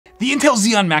The Intel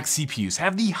Xeon Max CPUs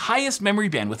have the highest memory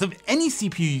bandwidth of any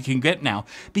CPU you can get now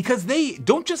because they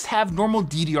don't just have normal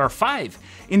DDR5.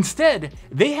 Instead,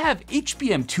 they have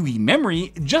HBM2E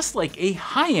memory just like a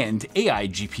high-end AI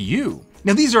GPU.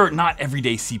 Now these are not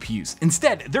everyday CPUs.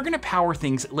 Instead, they're gonna power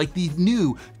things like the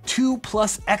new 2+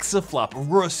 exaflop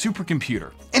Aurora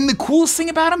supercomputer. And the coolest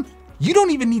thing about them? You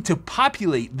don't even need to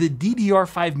populate the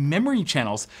DDR5 memory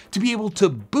channels to be able to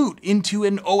boot into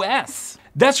an OS.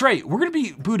 That's right, we're gonna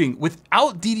be booting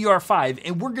without DDR5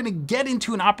 and we're gonna get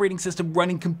into an operating system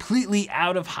running completely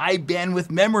out of high bandwidth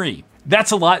memory.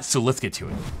 That's a lot, so let's get to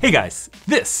it. Hey guys,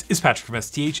 this is Patrick from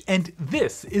STH and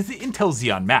this is the Intel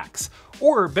Xeon Max,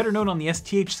 or better known on the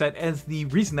STH set as the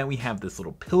reason that we have this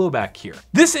little pillow back here.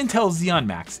 This Intel Xeon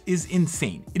Max is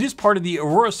insane. It is part of the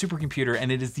Aurora supercomputer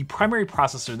and it is the primary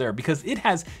processor there because it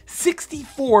has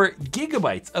 64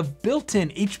 gigabytes of built-in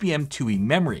HBM2E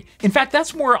memory. In fact,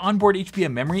 that's more onboard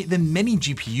HBM memory than many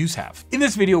GPUs have. In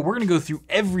this video, we're gonna go through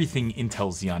everything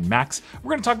Intel Xeon Max.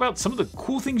 We're gonna talk about some of the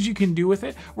cool things you can do with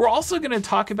it. We're also gonna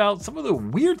talk about some of the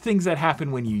weird things that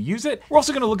happen when you use it. We're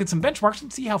also gonna look at some benchmarks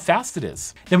and see how fast it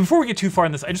is. Now, before we get too far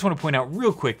in this, I just want to point out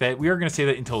real quick that we are going to say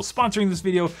that Intel is sponsoring this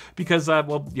video because,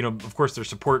 well, you know, of course their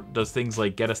support does things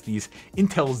like get us these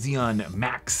Intel Xeon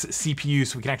Max CPUs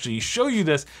so we can actually show you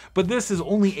this, but this is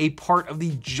only a part of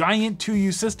the giant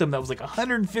 2U system that was like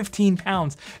 115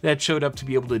 pounds that showed up to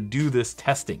be able to do this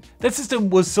testing. That system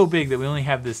was so big that we only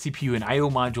have the CPU and IO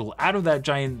module out of that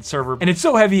giant server, and it's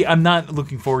so heavy I'm not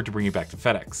looking forward to bringing it back to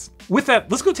FedEx. With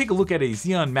that, let's go take a look at a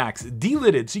Xeon Max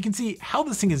delidded so you can see how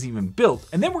this thing is even built,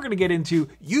 and then we're going to get into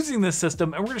using this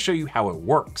system and we're going to show you how it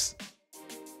works.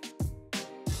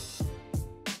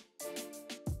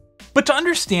 But to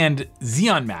understand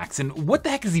Xeon Max and what the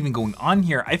heck is even going on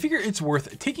here, I figure it's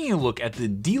worth taking a look at the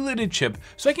delidded chip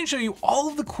so I can show you all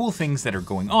of the cool things that are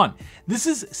going on. This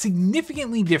is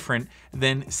significantly different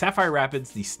than Sapphire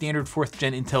Rapids, the standard 4th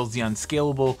gen Intel Xeon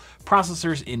scalable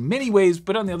processors in many ways,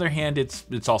 but on the other hand,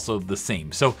 it's also the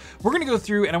same. So we're gonna go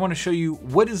through and I wanna show you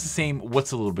what is the same,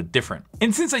 what's a little bit different.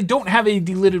 And since I don't have a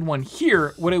delidded one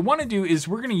here, what I wanna do is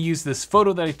we're gonna use this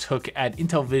photo that I took at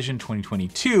Intel Vision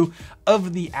 2022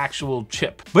 of the actual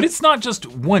chip. But it's not just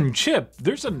one chip,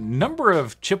 there's a number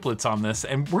of chiplets on this,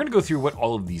 and we're gonna go through what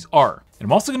all of these are. And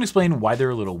I'm also gonna explain why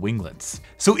they're little winglets.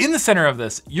 So in the center of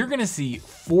this, you're gonna see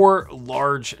 4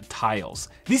 large tiles.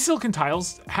 These silicon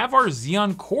tiles have our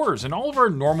Xeon cores and all of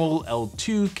our normal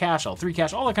L2 cache, L3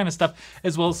 cache, all that kind of stuff,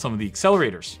 as well as some of the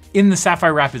accelerators. In the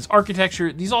Sapphire Rapids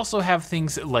architecture, these also have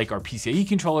things like our PCIe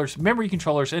controllers, memory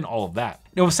controllers, and all of that.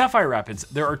 Now with Sapphire Rapids,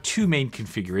 there are 2 main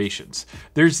configurations.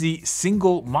 There's the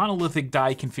single monolithic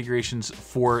die configurations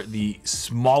for the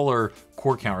smaller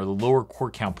core count or the lower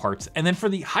core count parts. And then for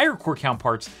the higher core count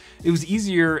parts, it was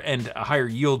easier and a higher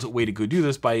yield way to go do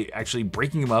this by actually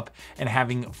breaking them up and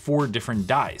having 4 different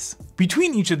dies.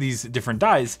 Between each of these different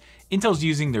dies, Intel's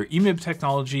using their EMIB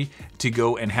technology to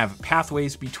go and have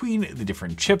pathways between the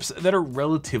different chips that are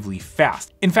relatively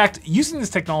fast. In fact, using this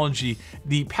technology,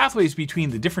 the pathways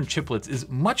between the different chiplets is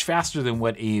much faster than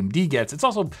what AMD gets. It's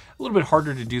also a little bit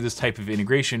harder to do this type of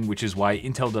integration, which is why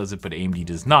Intel does it, but AMD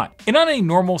does not. And on a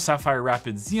normal Sapphire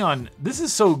Rapids Xeon, this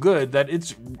is so good that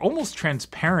it's almost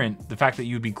transparent, the fact that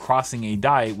you'd be crossing a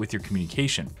die with your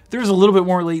communication. There's a little bit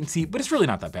more latency, but it's really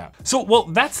not that bad. So, well,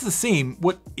 that's the same.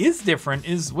 What is different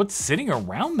is what's sitting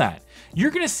around that.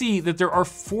 You're gonna see that there are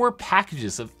 4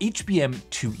 packages of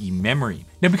HBM2E memory.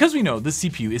 Now, because we know this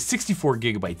CPU is 64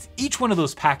 gigabytes, each one of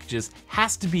those packages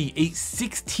has to be a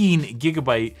 16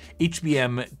 gigabyte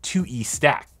HBM2E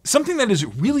stack. Something that is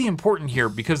really important here,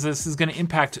 because this is gonna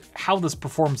impact how this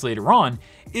performs later on,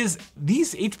 is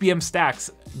these HBM stacks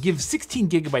give 16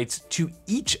 gigabytes to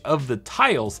each of the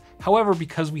tiles. However,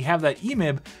 because we have that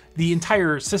EMIB, the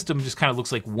entire system just kind of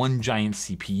looks like one giant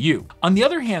CPU. On the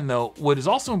other hand though, what is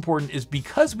also important is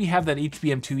because we have that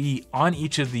HBM2E on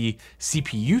each of the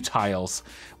CPU tiles,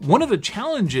 one of the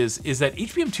challenges is that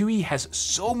HBM2E has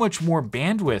so much more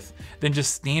bandwidth than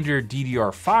just standard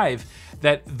DDR5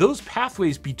 that those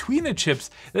pathways between the chips,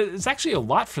 it's actually a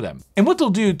lot for them. And what they'll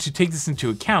do to take this into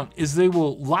account is they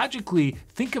will logically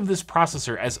think of this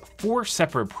processor as 4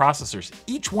 separate processors,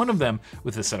 each one of them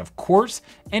with a set of cores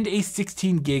and a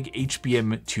 16 gig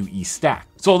HBM2E stack.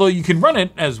 So although you can run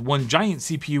it as one giant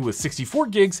CPU with 64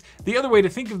 gigs, the other way to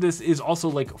think of this is also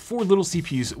like 4 little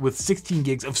CPUs with 16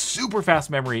 gigs of super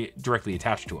fast memory directly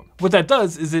attached to them. What that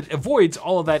does is it avoids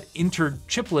all of that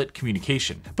inter-chiplet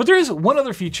communication. But there is one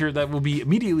other feature that will be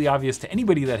immediately obvious to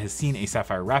anybody that has seen a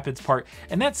Sapphire Rapids part,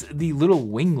 and that's the little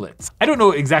winglets. I don't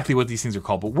know exactly what these things are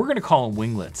called, but we're gonna call them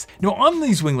winglets. Now on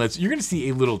these winglets, you're gonna see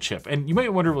a little chip, and you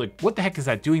might wonder, like, what the heck is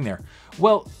that doing there?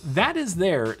 Well, that is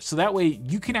there so that way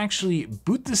you can actually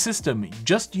boot the system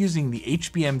just using the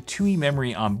HBM2E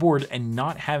memory on board and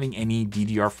not having any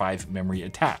DDR5 memory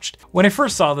attached. When I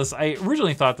first saw this, I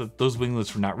originally thought that those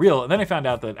winglets were not real, and then I found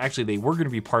out that actually they were gonna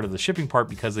be part of the shipping part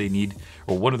because they need,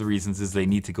 or one of the reasons is they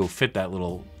need to go fit that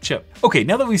little chip. Okay,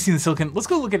 now that we've seen the silicon, let's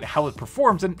go look at how it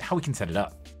performs and how we can set it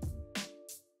up.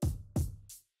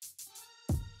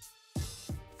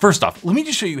 First off, let me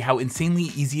just show you how insanely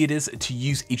easy it is to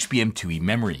use HBM2E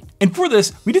memory. And for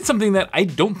this, we did something that I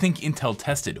don't think Intel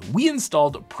tested. We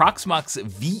installed Proxmox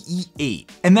VE8,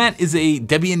 and that is a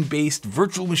Debian-based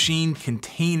virtual machine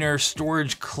container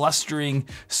storage clustering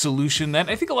solution that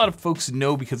I think a lot of folks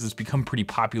know because it's become pretty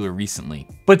popular recently.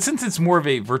 But since it's more of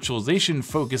a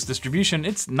virtualization-focused distribution,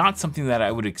 it's not something that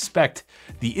I would expect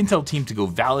the Intel team to go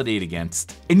validate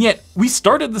against. And yet, we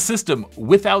started the system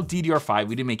without DDR5.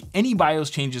 We didn't make any BIOS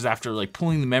changes after like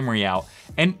pulling the memory out,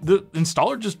 and the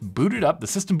installer just booted up, the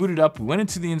system booted up, we went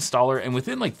into the installer, and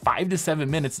within like 5 to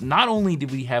 7 minutes, not only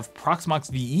did we have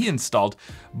Proxmox VE installed,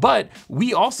 but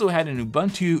we also had an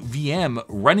Ubuntu VM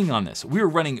running on this. We were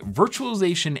running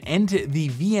virtualization and the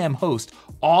VM host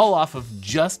all off of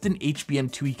just an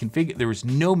HBM2E config. There was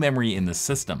no memory in the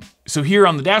system. So here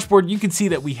on the dashboard, you can see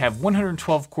that we have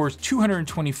 112 cores,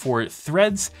 224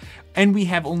 threads, and we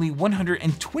have only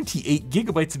 128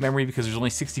 gigabytes of memory because there's only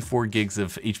 64 gigs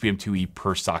of HBM2E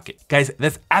per socket. Guys,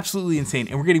 that's absolutely insane.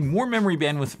 And we're getting more memory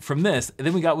bandwidth from this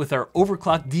than we got with our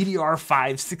overclocked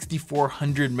DDR5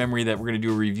 6400 memory that we're gonna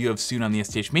do a review of soon on the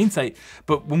STH main site.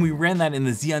 But when we ran that in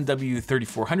the Xeon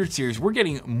W3400 series, we're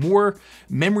getting more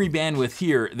memory bandwidth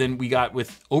here than we got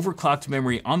with overclocked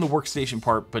memory on the workstation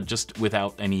part, but just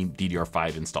without any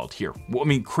DDR5 installed here. Well, I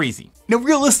mean, crazy. Now,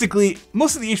 realistically,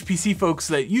 most of the HPC folks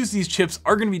that use these chips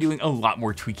are going to be doing a lot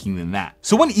more tweaking than that.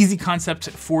 So one easy concept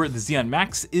for the Xeon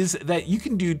Max is that you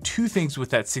can do two things with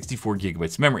that 64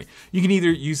 gigabytes memory. You can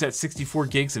either use that 64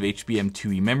 gigs of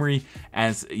HBM2E memory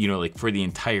as, you know, like for the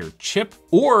entire chip,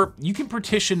 or you can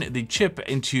partition the chip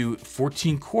into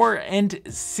 14 core and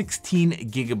 16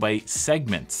 gigabyte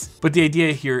segments. But the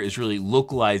idea here is really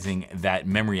localizing that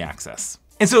memory access.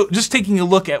 And so just taking a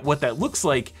look at what that looks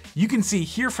like, you can see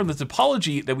here from the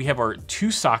topology that we have our 2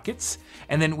 sockets,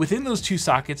 and then within those 2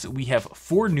 sockets, we have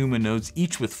 4 NUMA nodes,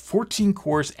 each with 14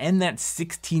 cores and that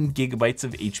 16 gigabytes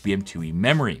of HBM2E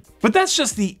memory. But that's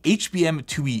just the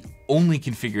HBM2E only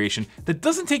configuration that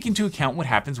doesn't take into account what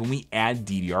happens when we add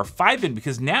DDR5 in,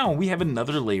 because now we have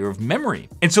another layer of memory.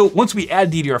 And so once we add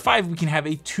DDR5, we can have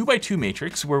a 2x2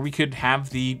 matrix where we could have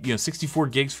the 64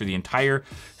 gigs for the entire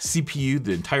CPU,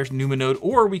 the entire NUMA node,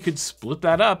 or we could split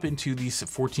that up into these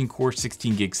 14 core,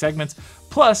 16 gig segments.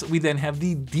 Plus, we then have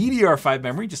the DDR5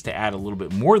 memory just to add a little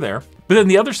bit more there. But then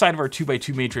the other side of our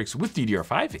 2x2 matrix with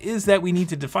DDR5 is that we need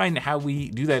to define how we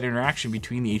do that interaction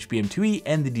between the HBM2E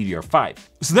and the DDR5.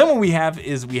 So then what we have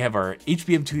is we have our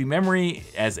HBM2E memory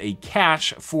as a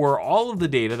cache for all of the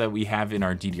data that we have in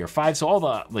our DDR5. So all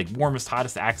the like warmest,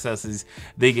 hottest accesses,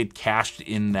 they get cached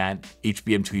in that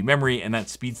HBM2E memory, and that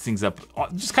speeds things up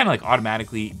just kind of like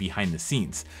automatically behind the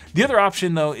scenes. The other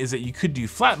option though is that you could do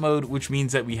flat mode, which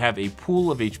means that we have a pool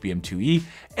of HBM2E,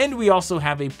 and we also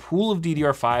have a pool of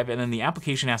DDR5, and then the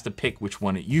application has to pick which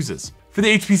one it uses. For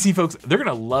the HPC folks, they're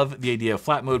gonna love the idea of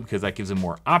flat mode because that gives them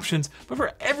more options. But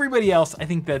for everybody else, I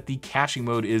think that the caching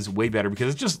mode is way better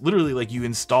because it's just literally like you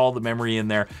install the memory in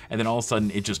there and then all of a sudden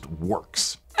it just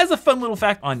works. As a fun little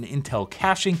fact on Intel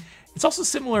caching, it's also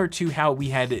similar to how we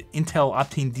had Intel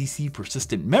Optane DC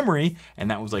persistent memory,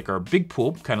 and that was like our big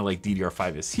pool, kind of like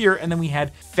DDR5 is here. And then we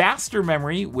had faster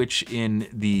memory, which in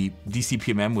the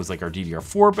DCPMM was like our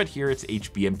DDR4, but here it's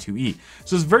HBM2E.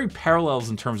 So it's very parallels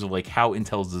in terms of like how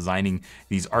Intel is designing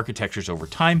these architectures over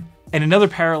time. And another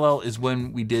parallel is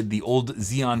when we did the old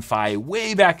Xeon Phi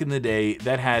way back in the day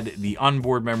that had the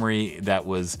onboard memory that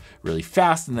was really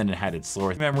fast, and then it had its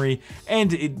slower memory,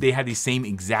 and they had these same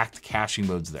exact caching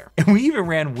modes there. And we even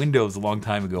ran Windows a long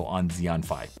time ago on Xeon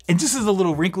Phi. And just as a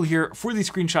little wrinkle here, for these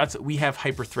screenshots, we have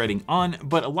hyperthreading on,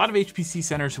 but a lot of HPC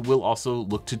centers will also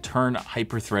look to turn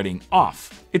hyperthreading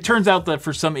off. It turns out that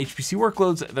for some HPC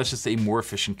workloads, that's just a more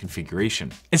efficient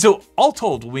configuration. And so all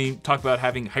told, when we talk about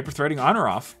having hyperthreading on or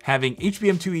off, having having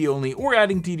HBM2E only or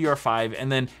adding DDR5,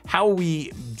 and then how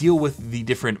we deal with the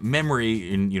different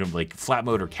memory in, like flat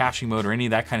mode or caching mode or any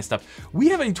of that kind of stuff, we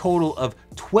have a total of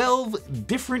 12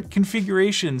 different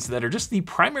configurations that are just the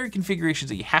primary configurations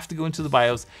that you have to go into the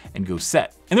BIOS and go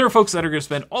set. And there are folks that are gonna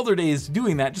spend all their days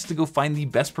doing that just to go find the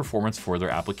best performance for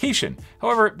their application.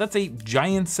 However, that's a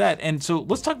giant set. And so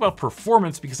let's talk about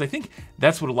performance, because I think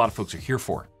that's what a lot of folks are here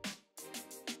for.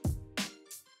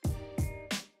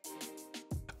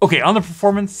 Okay, on the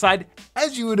performance side,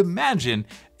 as you would imagine,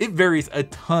 it varies a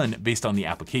ton based on the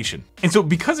application. And so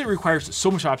because it requires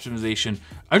so much optimization,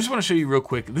 I just wanna show you real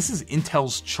quick, this is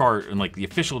Intel's chart and like the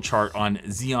official chart on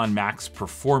Xeon Max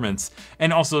performance.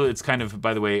 And also it's kind of,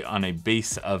 by the way, on a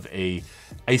base of a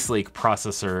Ice Lake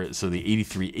processor, so the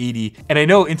 8380. And I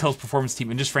know Intel's performance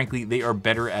team, and just frankly, they are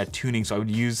better at tuning. So I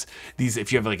would use these,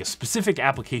 if you have like a specific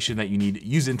application that you need,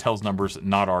 use Intel's numbers,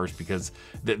 not ours, because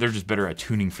they're just better at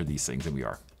tuning for these things than we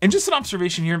are. And just an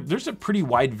observation here, there's a pretty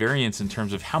wide variance in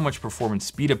terms of how much performance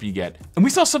speedup you get. And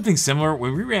we saw something similar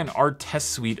when we ran our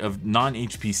test suite of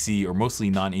non-HPC or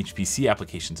mostly non-HPC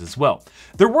applications as well.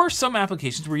 There were some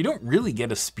applications where you don't really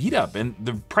get a speedup, and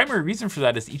the primary reason for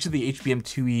that is each of the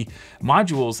HBM2E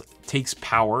modules takes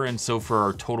power, and so for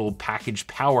our total package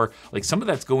power, like some of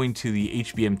that's going to the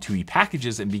HBM2E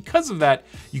packages, and because of that,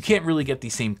 you can't really get the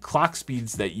same clock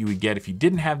speeds that you would get if you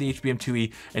didn't have the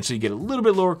HBM2E, and so you get a little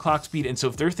bit lower clock speed. And so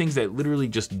if there are things that literally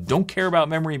just don't care about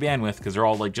memory bandwidth because they're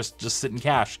all like just sit in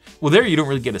cache, well, there you don't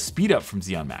really get a speed up from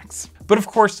Xeon Max. But of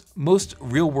course, most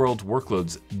real-world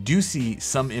workloads do see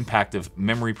some impact of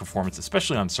memory performance,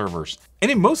 especially on servers. And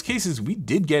in most cases, we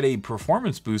did get a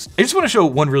performance boost. I just want to show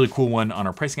one really cool one on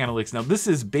our pricing analytics. Now, this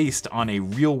is based on a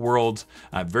real-world,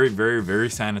 very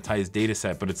sanitized data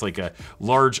set, but it's like a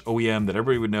large OEM that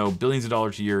everybody would know, billions of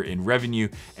dollars a year in revenue,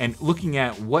 and looking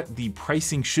at what the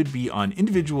pricing should be on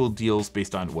individual deals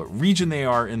based on what region they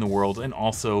are in the world, and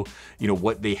also,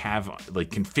 what they have like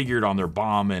configured on their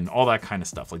BOM and all that kind of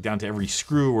stuff, like down to every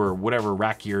screw or whatever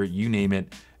rack gear, you name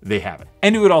it, they have it.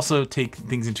 And it would also take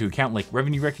things into account like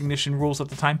revenue recognition rules at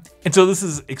the time. And so this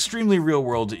is extremely real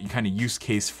world kind of use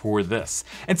case for this.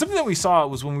 And something that we saw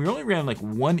was when we only ran like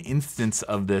one instance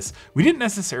of this, we didn't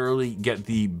necessarily get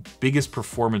the biggest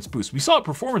performance boost. We saw a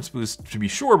performance boost to be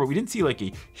sure, but we didn't see like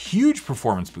a huge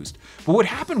performance boost. But what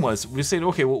happened was we said,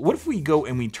 okay, well, what if we go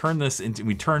and we turn this into,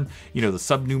 we turn, the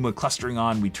subnuma clustering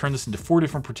on, we turn this into 4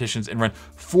 different partitions and run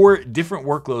 4 different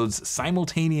workloads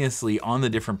simultaneously on the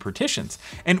different partitions.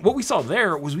 And what we saw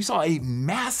there was we saw a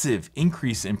massive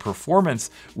increase in performance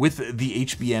with the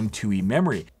HBM2E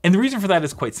memory. And the reason for that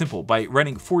is quite simple. By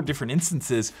running 4 different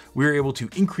instances, we were able to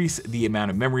increase the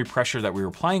amount of memory pressure that we were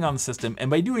applying on the system. And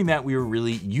by doing that, we were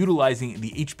really utilizing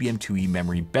the HBM2E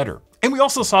memory better. And we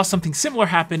also saw something similar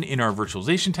happen in our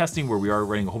virtualization testing, where we are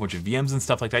running a whole bunch of VMs and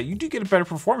stuff like that. You do get a better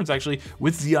performance actually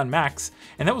with Xeon Max,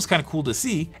 and that was kind of cool to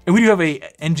see. And we do have a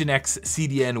Nginx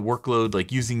CDN workload,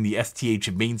 like using the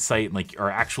STH main site and like our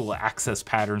actual access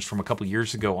patterns from a couple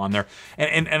years ago on there.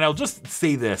 And I'll just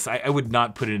say this, I would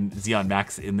not put in Xeon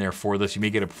Max in there for this. You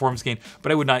may get a performance gain,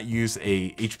 but I would not use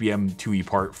a HBM2E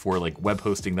part for like web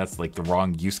hosting. That's like the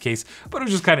wrong use case, but it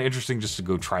was just kind of interesting just to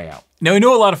go try out. Now, I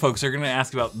know a lot of folks are going to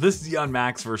ask about this Xeon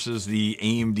Max versus the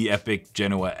AMD EPYC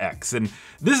genoa-x. And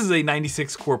this is a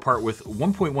 96 core part with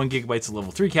 1.1 gigabytes of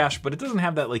level 3 cache, but it doesn't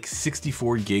have that like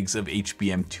 64 gigs of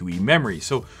HBM2E memory.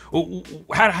 So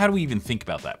how do we even think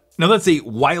about that? Now that's a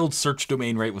wild search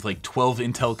domain, right? With like 12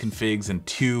 Intel configs and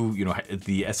 2,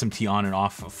 the SMT on and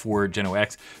off for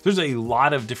genoa-x. There's a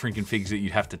lot of different configs that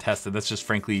you'd have to test, and that's just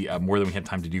frankly more than we had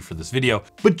time to do for this video.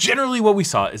 But generally what we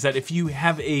saw is that if you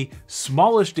have a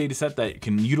smallish data set that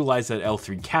can utilize that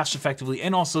L3 cache effectively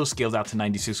and also scales out to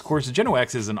 96 cores, the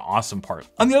genoa-x is an awesome part.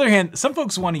 On the other hand, some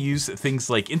folks want to use things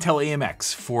like Intel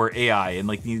AMX for AI and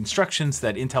like the instructions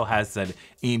that Intel has that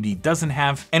AMD doesn't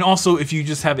have. And also if you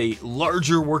just have a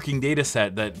larger working data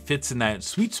set that fits in that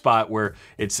sweet spot where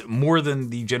it's more than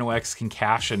the genoa-x can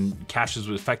cache and caches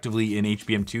effectively in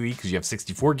HBM2E because you have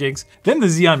 64 gigs, then the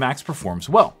Xeon Max performs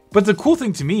well. But the cool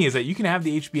thing to me is that you can have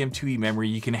the HBM2E memory,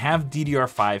 you can have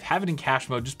DDR5, have it in cache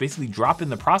mode, just basically drop in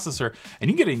the processor, and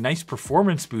you get a nice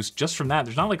performance boost just from that.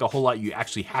 There's not like a whole lot you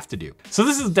actually have to do. So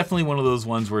this is definitely one of those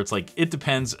ones where it's like, it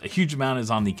depends. A huge amount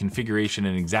is on the configuration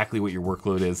and exactly what your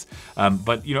workload is.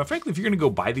 But frankly, if you're gonna go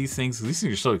buy these things things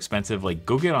are so expensive, like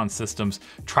go get on systems,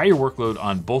 try your workload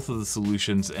on both of the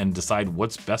solutions and decide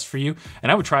what's best for you.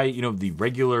 And I would try, the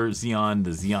regular Xeon,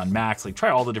 the Xeon Max, like try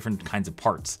all the different kinds of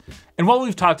parts. And while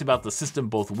we've talked talked about the system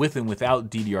both with and without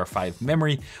DDR5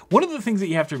 memory. One of the things that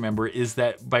you have to remember is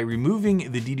that by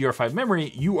removing the DDR5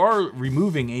 memory, you are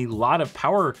removing a lot of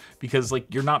power because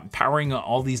like you're not powering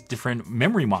all these different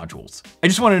memory modules. I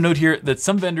just want to note here that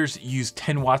some vendors use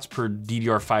 10 watts per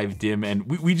DDR5 DIMM, and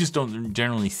we just don't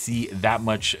generally see that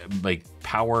much like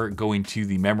power going to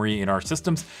the memory in our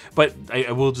systems, but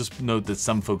I will just note that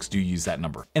some folks do use that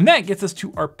number. And that gets us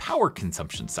to our power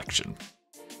consumption section.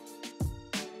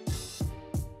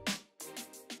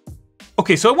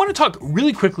 Okay, so I want to talk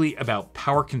really quickly about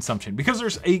power consumption because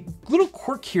there's a little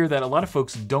quirk here that a lot of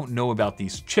folks don't know about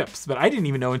these chips, but I didn't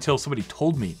even know until somebody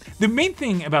told me. The main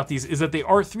thing about these is that they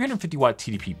are 350 watt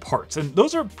TDP parts, and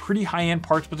those are pretty high-end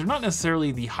parts, but they're not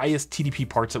necessarily the highest TDP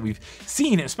parts that we've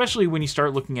seen, especially when you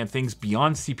start looking at things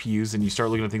beyond CPUs and you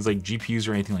start looking at things like GPUs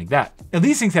or anything like that. Now,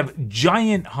 these things have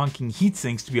giant honking heat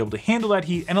sinks to be able to handle that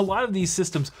heat, and a lot of these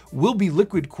systems will be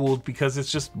liquid cooled because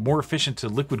it's just more efficient to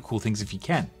liquid cool things if you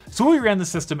can. So when we ran the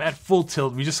system at full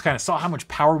tilt, we just kind of saw how much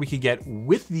power we could get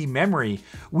with the memory.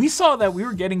 We saw that we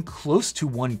were getting close to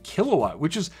 1 kilowatt,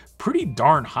 which is pretty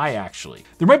darn high actually.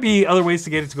 There might be other ways to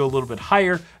get it to go a little bit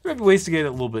higher. There might be ways to get it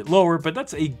a little bit lower, but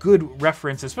that's a good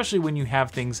reference, especially when you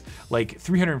have things like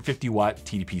 350 watt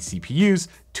TDP CPUs.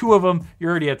 2 of them,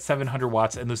 you're already at 700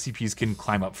 watts, and those CPUs can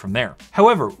climb up from there.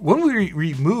 However, when we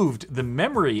removed the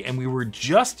memory and we were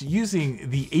just using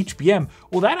the HBM,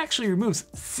 well, that actually removes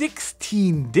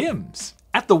 16 DIMMs.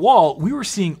 At the wall, we were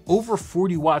seeing over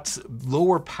 40 watts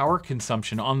lower power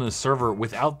consumption on the server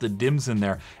without the DIMMs in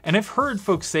there. And I've heard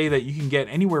folks say that you can get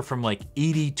anywhere from like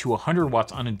 80 to 100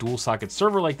 watts on a dual socket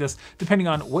server like this, depending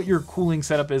on what your cooling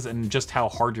setup is and just how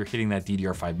hard you're hitting that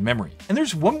DDR5 memory. And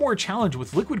there's one more challenge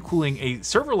with liquid cooling a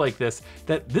server like this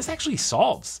that this actually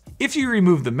solves. If you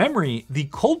remove the memory, the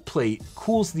cold plate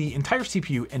cools the entire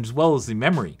CPU as well as the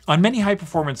memory. On many high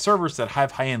performance servers that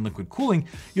have high-end liquid cooling,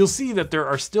 you'll see that there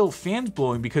are still fans blowing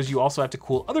because you also have to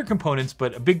cool other components,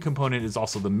 but a big component is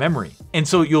also the memory. And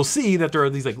so you'll see that there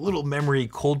are these like little memory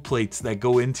cold plates that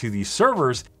go into these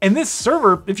servers. And this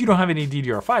server, if you don't have any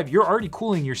DDR5, you're already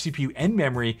cooling your CPU and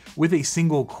memory with a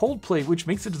single cold plate, which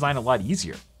makes the design a lot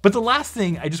easier. But the last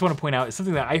thing I just want to point out is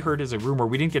something that I heard as a rumor.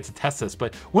 We didn't get to test this,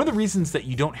 but one of the reasons that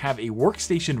you don't have a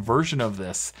workstation version of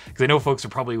this, because I know folks are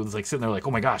probably like sitting there like,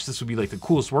 oh my gosh, this would be like the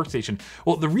coolest workstation.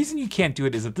 Well, the reason you can't do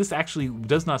it is that this actually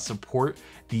does not support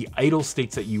the idle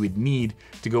states that you would need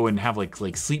to go and have like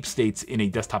sleep states in a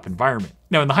desktop environment.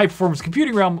 Now, in the high performance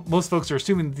computing realm, most folks are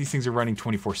assuming that these things are running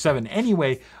 24/7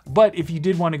 anyway, but if you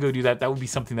did want to go do that, that would be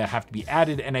something that have to be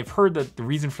added. And I've heard that the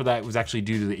reason for that was actually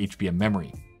due to the HBM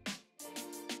memory.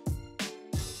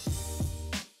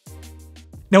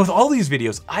 Now, with all these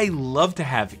videos, I love to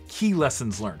have key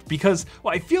lessons learned because,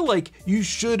 well, I feel like you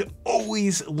should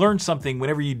always learn something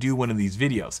whenever you do one of these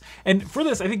videos. And for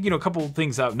this, I think, a couple of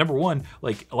things out. Number one,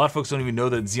 like a lot of folks don't even know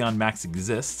that Xeon Max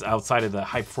exists outside of the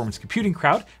high performance computing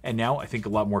crowd. And now I think a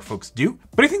lot more folks do.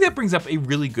 But I think that brings up a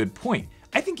really good point.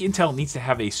 I think Intel needs to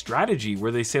have a strategy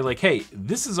where they say like, hey,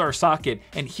 this is our socket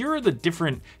and here are the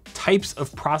different types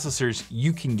of processors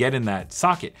you can get in that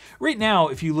socket. Right now,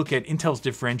 if you look at Intel's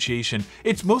differentiation,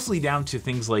 it's mostly down to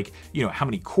things like, how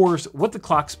many cores, what the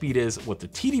clock speed is, what the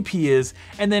TDP is,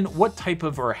 and then what type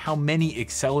of or how many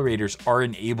accelerators are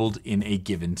enabled in a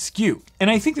given SKU. And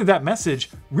I think that that message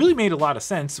really made a lot of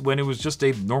sense when it was just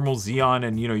a normal Xeon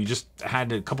and you just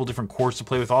had a couple different cores to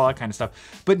play with, all that kind of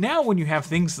stuff. But now when you have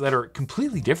things that are completely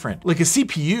different, like a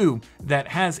CPU that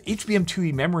has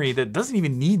HBM2E memory that doesn't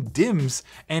even need DIMMs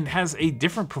and has a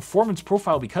different performance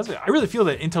profile because of it, I really feel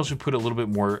that Intel should put a little bit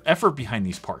more effort behind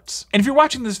these parts. And if you're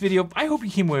watching this video, I hope you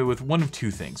came away with one of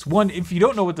two things. One, if you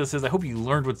don't know what this is, I hope you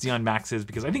learned what Xeon Max is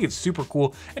because I think it's super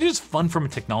cool and it's just fun from a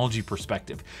technology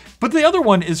perspective. But the other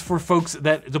one is for folks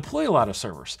that deploy a lot of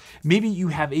servers. Maybe you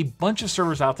have a bunch of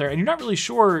servers out there and you're not really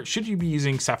sure, should you be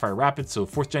using Sapphire Rapids, so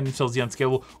 4th gen Intel Xeon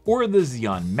Scalable, or the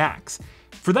Xeon Max?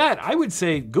 For that, I would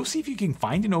say go see if you can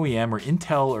find an OEM or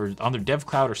Intel or on their dev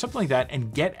cloud or something like that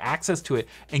and get access to it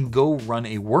and go run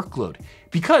a workload.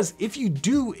 Because if you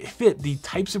do fit the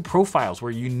types of profiles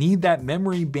where you need that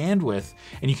memory bandwidth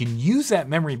and you can use that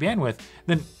memory bandwidth,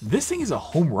 then this thing is a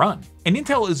home run. And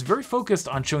Intel is very focused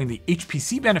on showing the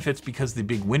HPC benefits because the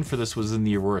big win for this was in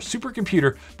the Aurora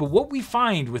supercomputer. But what we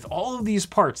find with all of these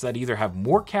parts that either have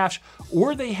more cache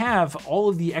or they have all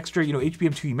of the extra,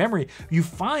 HBM2E memory, you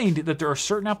find that there are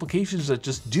certain applications that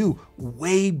just do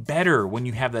way better when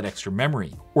you have that extra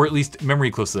memory, or at least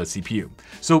memory close to that CPU.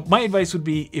 So my advice would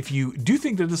be, if you do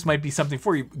think that this might be something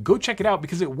for you, go check it out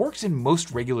because it works in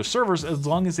most regular servers as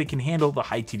long as they can handle the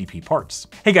high TDP parts.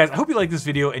 Hey guys, I hope you liked this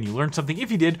video and you learned something.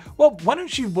 If you did, well, well, why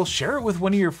don't you share it with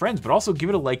one of your friends, but also give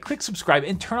it a like, click subscribe,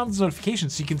 and turn on those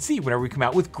notifications so you can see whenever we come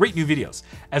out with great new videos.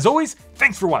 As always,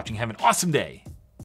 thanks for watching. Have an awesome day.